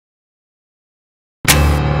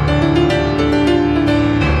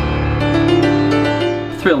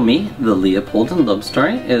Me, the Leopold and Loeb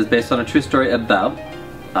story, is based on a true story about,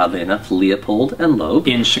 oddly enough, Leopold and Loeb.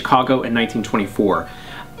 In Chicago in 1924.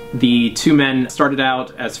 The two men started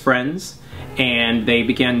out as friends, and they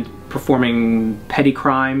began performing petty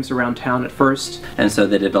crimes around town at first. And so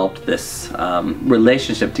they developed this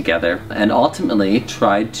relationship together and ultimately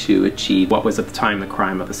tried to achieve what was at the time the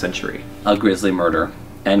crime of the century. A grisly murder,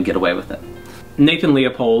 and get away with it. Nathan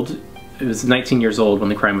Leopold was 19 years old when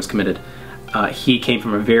the crime was committed. He came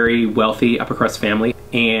from a very wealthy upper-crust family,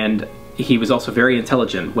 and he was also very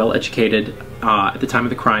intelligent, well-educated. At the time of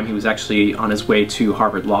the crime, he was actually on his way to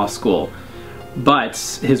Harvard Law School. But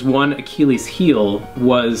his one Achilles heel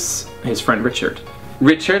was his friend Richard.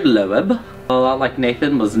 Richard Loeb, a lot like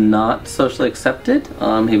Nathan, was not socially accepted.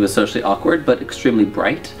 He was socially awkward, but extremely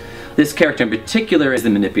bright. This character in particular is the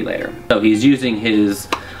manipulator. So he's using his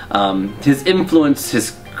influence,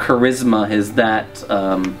 his charisma,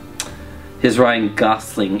 his Ryan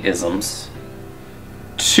Gosling-isms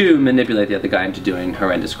to manipulate the other guy into doing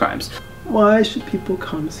horrendous crimes. Why should people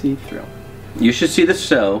come see Thrill? You should see this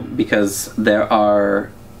show because there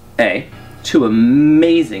are, two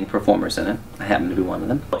amazing performers in it. I happen to be one of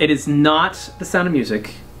them. It is not The Sound of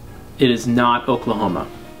Music. It is not Oklahoma.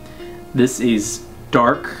 This is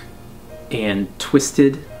dark and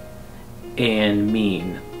twisted and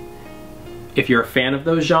mean. If you're a fan of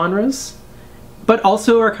those genres, but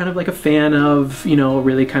also are kind of like a fan of, you know, a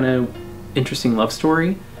really kind of interesting love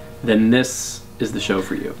story, then this is the show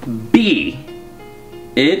for you. B,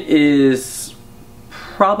 it is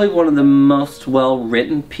probably one of the most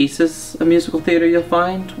well-written pieces of musical theater you'll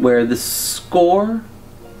find, where the score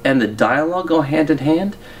and the dialogue go hand in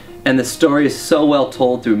hand, and the story is so well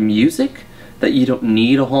told through music that you don't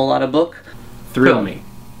need a whole lot of book. Thrill Me.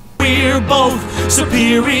 We're both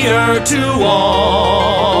superior to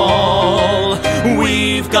all.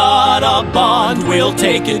 We've got a bond, we'll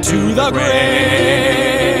take it to the grave.